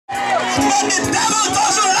But the devil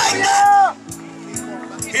doesn't like that.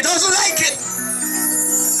 He doesn't like it.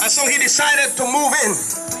 And so he decided to move in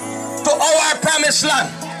to our promised land,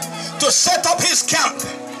 to set up his camp,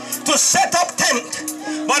 to set up tent.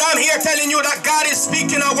 But I'm here telling you that God is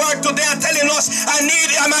speaking a word today and telling us, I need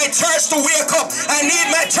my church to wake up. I need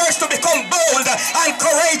my church to become bold and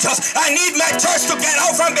courageous. I need my church to get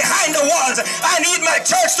out from behind the walls. I need my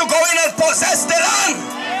church to go in and possess the land.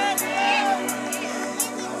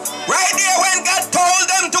 Right there when God told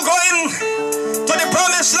them to go in to the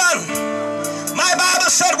promised land, my Bible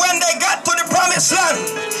said when they got to the promised land,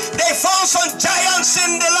 they found some giants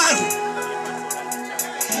in the land.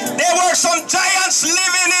 There were some giants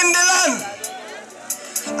living in the land.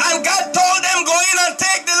 And God told them, go in and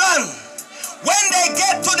take the land. When they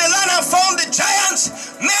get to the land and found the giants,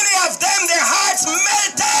 many of them, their hearts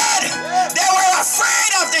melted. They were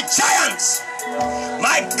afraid of the giants.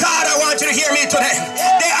 My God, I want you to hear me today.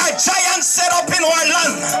 There are giants set up in our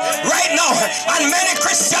land right now, and many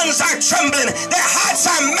Christians are trembling. Their hearts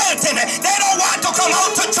are melting. They don't want to come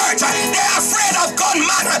out to church. They're afraid of gunmen.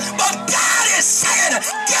 But God is saying,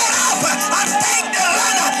 get up and take the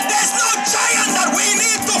land. There's no giant that we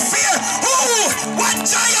need to fear. What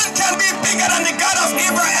giant can be bigger than the God of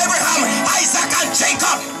Abraham, Isaac, and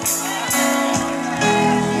Jacob?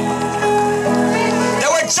 There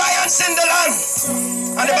were giants in the land,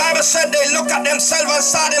 and the Bible said they looked at themselves and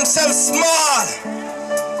saw themselves small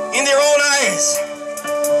in their own eyes.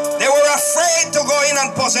 They were afraid to go in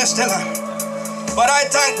and possess the land. But I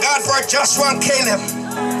thank God for Joshua and Caleb.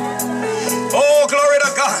 Oh, glory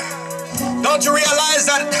to God. Don't you realize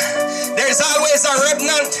that there's always a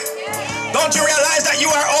remnant? Don't you realize that you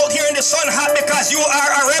are out here in the sun hot because you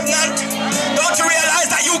are a remnant? Don't you realize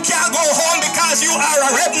that you can't go home because you are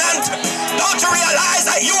a remnant? Don't you realize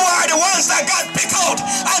that you are the ones that got picked out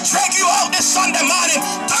and drag you out this Sunday morning?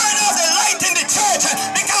 Turn off the light in the church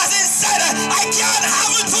because it said, I can't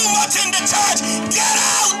have too much in the church. Get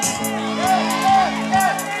out!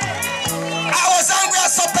 I was angry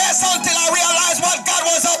at Suppress until I realized what God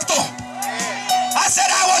was up to. I said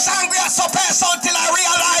I was angry at Suppress until I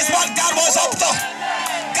realized what God was up to.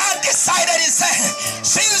 God decided, he said,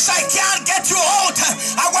 since I can't get you out,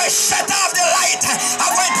 I will shut off the light. I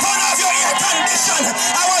will turn off your air condition.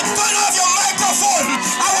 I will turn off your microphone.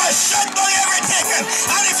 I will shut down everything.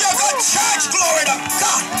 And if you go to church, glory to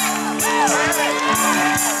God.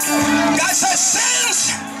 God says,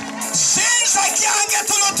 since I can't get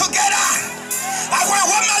to know together, I want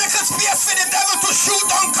one molecule space for the devil to shoot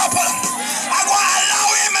down couple. I want to allow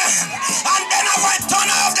him, and then I want to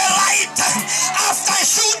turn off the light after I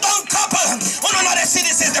shoot down couple. Oh no, they see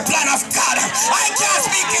this is the plan of God. I can't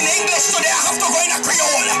speak in English today. I have to go in a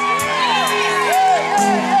Creole.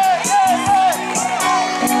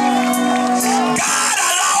 God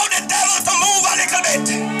allowed the devil to move a little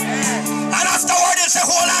bit, and afterward he said,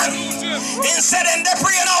 hold on. He said, and they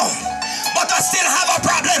pray now, but I still have a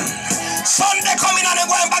problem. Sunday coming and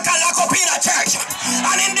going back and lock up in a church.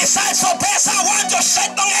 And in the side so best I want to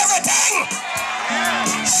shut down everything.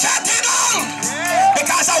 Shut it down.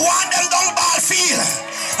 Because I want them down ball field.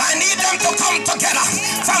 I need them to come together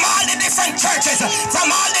from all the different churches, from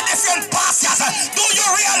all the different pastors. Do you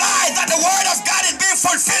realize that the word of God is being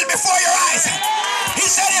fulfilled before your eyes? He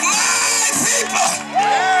said, if my people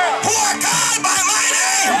who are called by my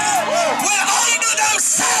name will humble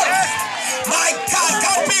themselves. My God,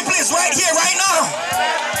 God people is right here, right now.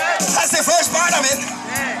 That's the first part of it.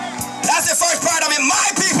 That's the first part of it. My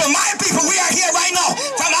people, we are here right now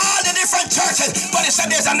from all the different churches. But he said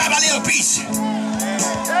there's another little piece. He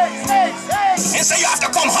said you have to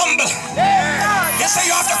come humble. He said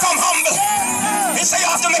you have to come humble. He said you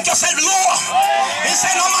have to make yourself low. He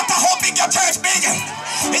said no matter how big your church big.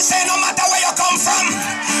 He said no matter where you come from.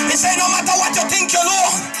 He said no matter what you think you know.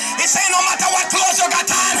 He said no matter what clothes you got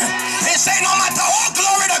on. He said no matter what,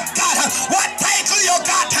 glory to God, what title you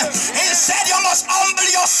got. He said you must humble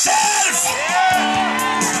yourself.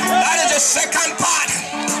 That is the second part.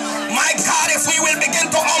 My God, if we will begin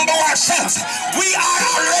to humble ourselves, we are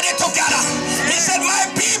already together. He said, my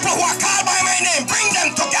people who are called by my name, bring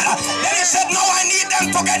them together. Then he said, no, I need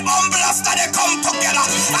them to get humble after they come together.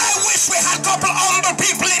 I wish we had a couple humble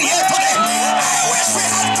people in here today. I wish we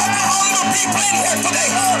had a couple humble people in here today.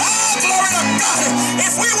 Oh, glory to God.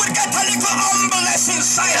 If we would get a little humbleness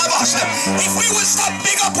inside of us, if we would stop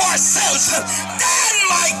big up ourselves, then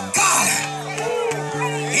my God.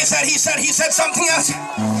 He said something else.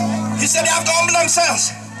 He said they have to humble themselves.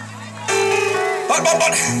 But not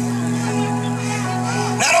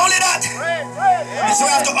only that, he said we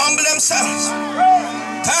have to humble themselves.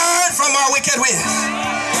 Turn from our wicked ways.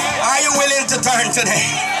 Are you willing to turn today?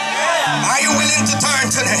 Are you willing to turn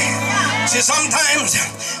today? See, sometimes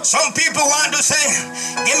some people want to say,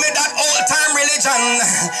 give me that old-time religion,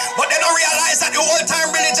 but they don't realize that the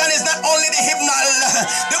old-time religion is not only the hymnal.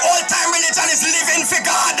 The old-time religion is living for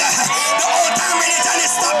God. The old-time religion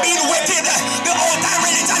is stop being wicked. The old-time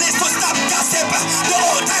religion is to stop gossip. The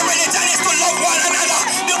old-time religion is to love one another.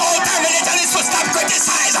 The old-time religion is to stop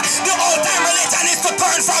criticize. The old-time religion is to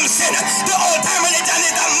turn from sin. The old-time religion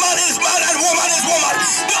is that man is man and woman is woman.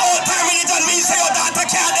 The old-time religion means say your daughter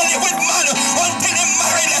can't live with man until they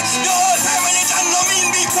married. The old-time religion no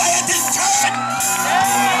mean be quiet in church.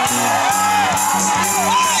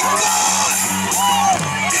 My God,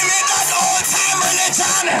 give me that old-time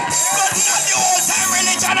religion, but not the old-time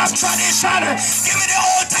religion of tradition. Give me the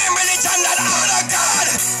old-time religion that honor God,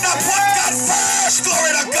 that put God first.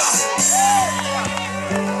 Glory to God.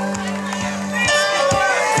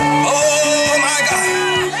 Oh my God.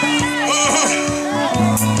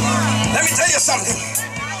 Let me tell you something.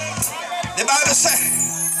 The Bible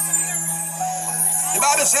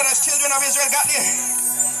said as children of Israel got there,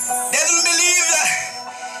 they didn't believe that,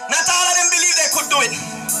 not all of them believed they could do it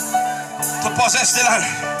to possess the land.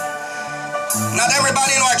 Not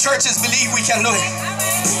everybody in our churches believe we can do it.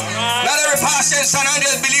 Not every pastor in San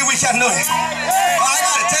Andreas believe we can do it. But I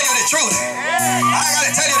gotta tell you the truth.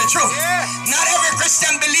 Not every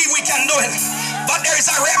Christian believe we can do it. But there is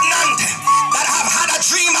a remnant that have had a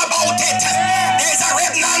dream about it. There is a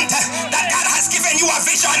remnant that God has given you a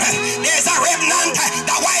vision. There is a remnant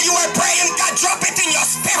that while you were praying, God dropped it in your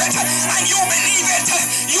spirit and you believe it.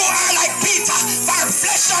 You are like Peter, for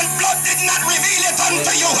flesh and blood did not reveal it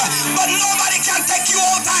unto you. But nobody can take you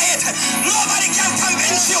out of it. Nobody can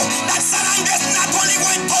convince you that San Andreas not only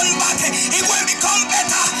going to turn back, it will become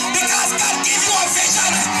better because God gave you a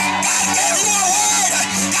vision. God gave you a word.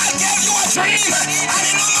 God gave you a dream. And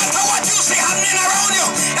no matter what you see happening around you,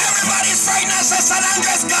 everybody's frightened and says San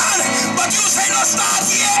Andreas gone, but you say no start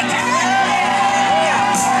yet.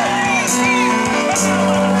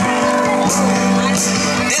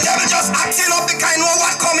 The devil just acting up the kind of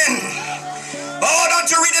what coming. Oh, don't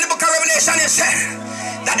you read in the book of Revelation, it said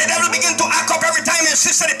that the devil begin to act up every time he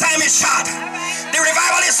sees that the time is short. The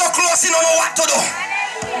revival is so close, he don't know what to do.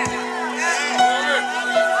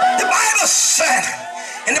 The Bible said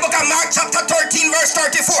in the book of Mark chapter 13 verse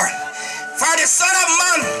 34, for the Son of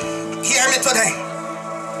Man, hear me today,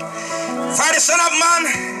 for the Son of Man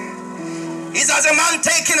is as a man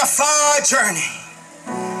taking a far journey,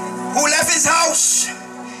 who left his house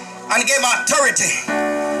and gave authority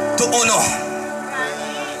to honor.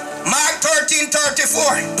 Mark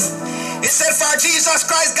 13:34, it said, for Jesus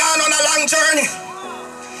Christ gone on a long journey,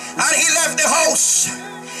 and he left the house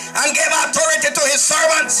and gave authority to his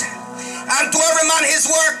servants, and to every man his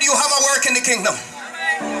work. You have a work in the kingdom.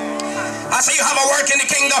 I said you have a work in the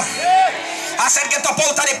kingdom. I said get up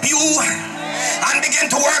out of the pew and begin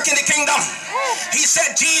to work in the kingdom. He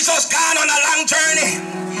said Jesus gone on a long journey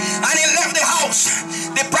and he left the house.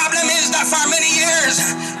 The problem is that for many years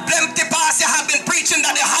plenty pastors have been preaching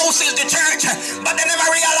that the house is the church, but they never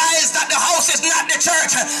realized that the house is not the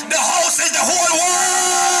church. The house is the whole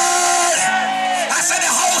world. I said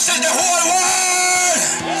the house is the whole world.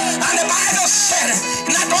 And the Bible said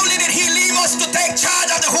not only did he leave us to take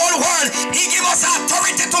charge of the whole world, he gave us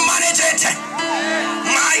authority to manage it.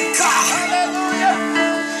 My God.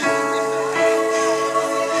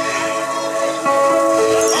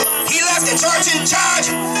 He left the church in charge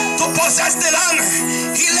to possess the land.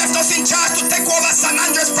 He left us in charge to take over San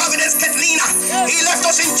Andreas, Providence, Catalina. He left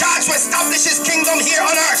us in charge to establish his kingdom here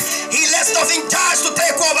on earth. He left us in charge to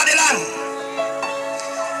take over the land.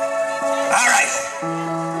 All right.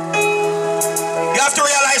 You have to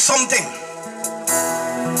realize something.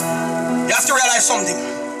 You have to realize something.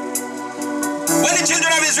 When the children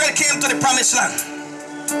of Israel came to the promised land,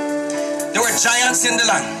 there were giants in the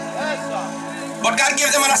land. But God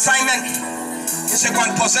gave them an assignment. He said, go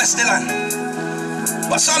and possess the land.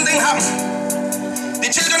 But something happened. The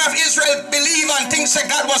children of Israel believed and think that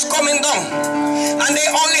God was coming down. And they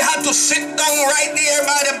only had to sit down right there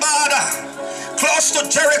by the border, close to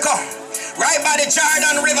Jericho, right by the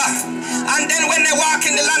Jordan River. And then when they walk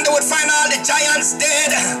in the land, they would find all the giants dead.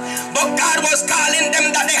 But God was calling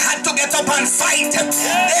them that they had to get up and fight.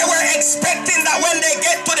 They were expecting that when they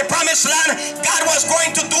get to the promised land, God was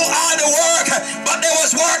going to do all the work. But there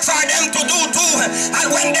was work for them to do too. And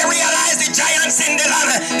when they realized the giants in the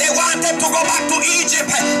land, they wanted to go back to Egypt.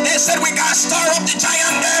 They said, we got to stir up the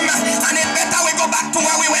giant them. And it better we go back to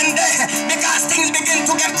where we went there, because things begin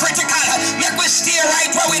to get critical. Make we stay right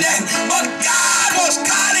where we there. But God was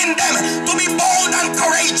calling them to be bold and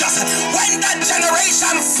courageous. When that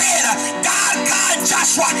generation failed, God called Joshua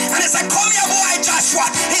Joshua and he said, come here boy Joshua.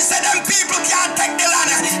 He said, them people can't take the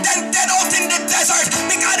land. Then dead out in the desert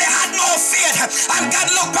because they had no faith. And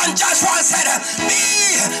God looked on Joshua and said,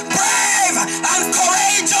 be brave and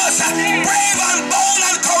courageous. Brave and bold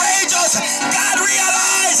and courageous. God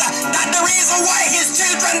realized that the reason why his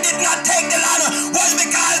children did not take the land was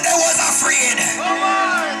because they was afraid.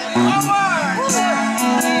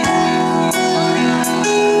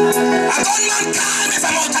 A gunman called me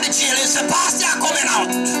from out of the jail. He said, Pastor, you're coming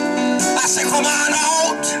out. I said, come on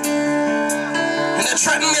out. And they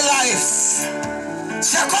threatened me life.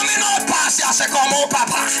 Say, coming out, Pastor. I said, come out,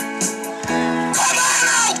 Papa. Come on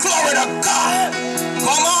out, glory to God.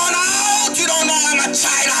 Come on out. You don't know I'm a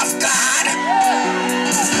child of God.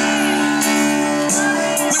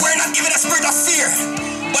 We were not given a spirit of fear,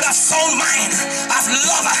 but a sound mind, of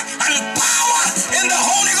love and power in the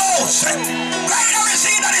Holy Ghost. Greater is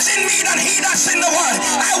he that is in me than he that's in the world.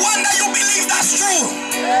 I wonder you believe that's true.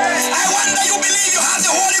 I wonder you believe you have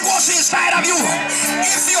the Holy Ghost inside of you.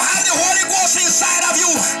 If you have the Holy Ghost inside of you,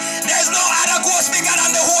 there's no other ghost bigger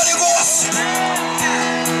than the Holy Ghost.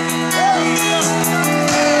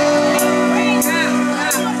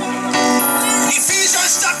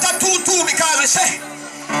 Ephesians chapter 2:2, because we say,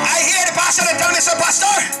 I hear the pastor tell me, say,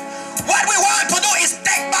 Pastor, what we want to do is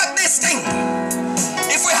take back this thing.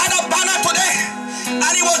 If we had a banner today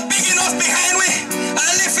and it was big enough behind me and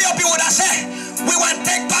lift it up, you would have said, we want to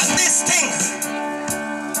take back this thing.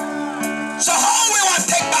 So how we want to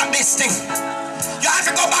take back this thing? You have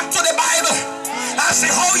to go back to the Bible and see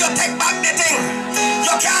how you take back the thing.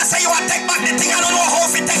 You can't say you want to take back the thing. I don't know how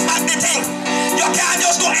to take back the thing. You can't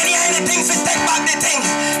just do anything to take back the thing.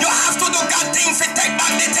 You have to do God thing to take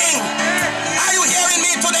back the thing. Are you hearing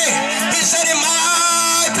me today? He said,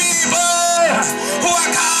 my people who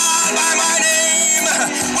are called by my name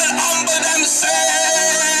will humble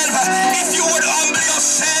themselves. If you would humble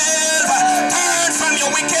yourself, turn from your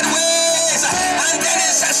wicked ways. And then he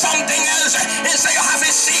says something else. He said, you have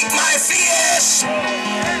to seek my face.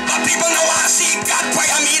 But people know I seek God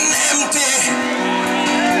prayer mean empty.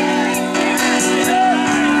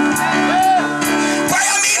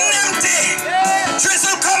 Prayer mean empty.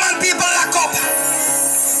 Drizzle come and people lock up.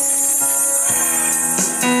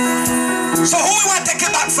 So who we want to take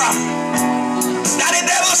it back from? That the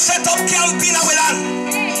devil set up camp in our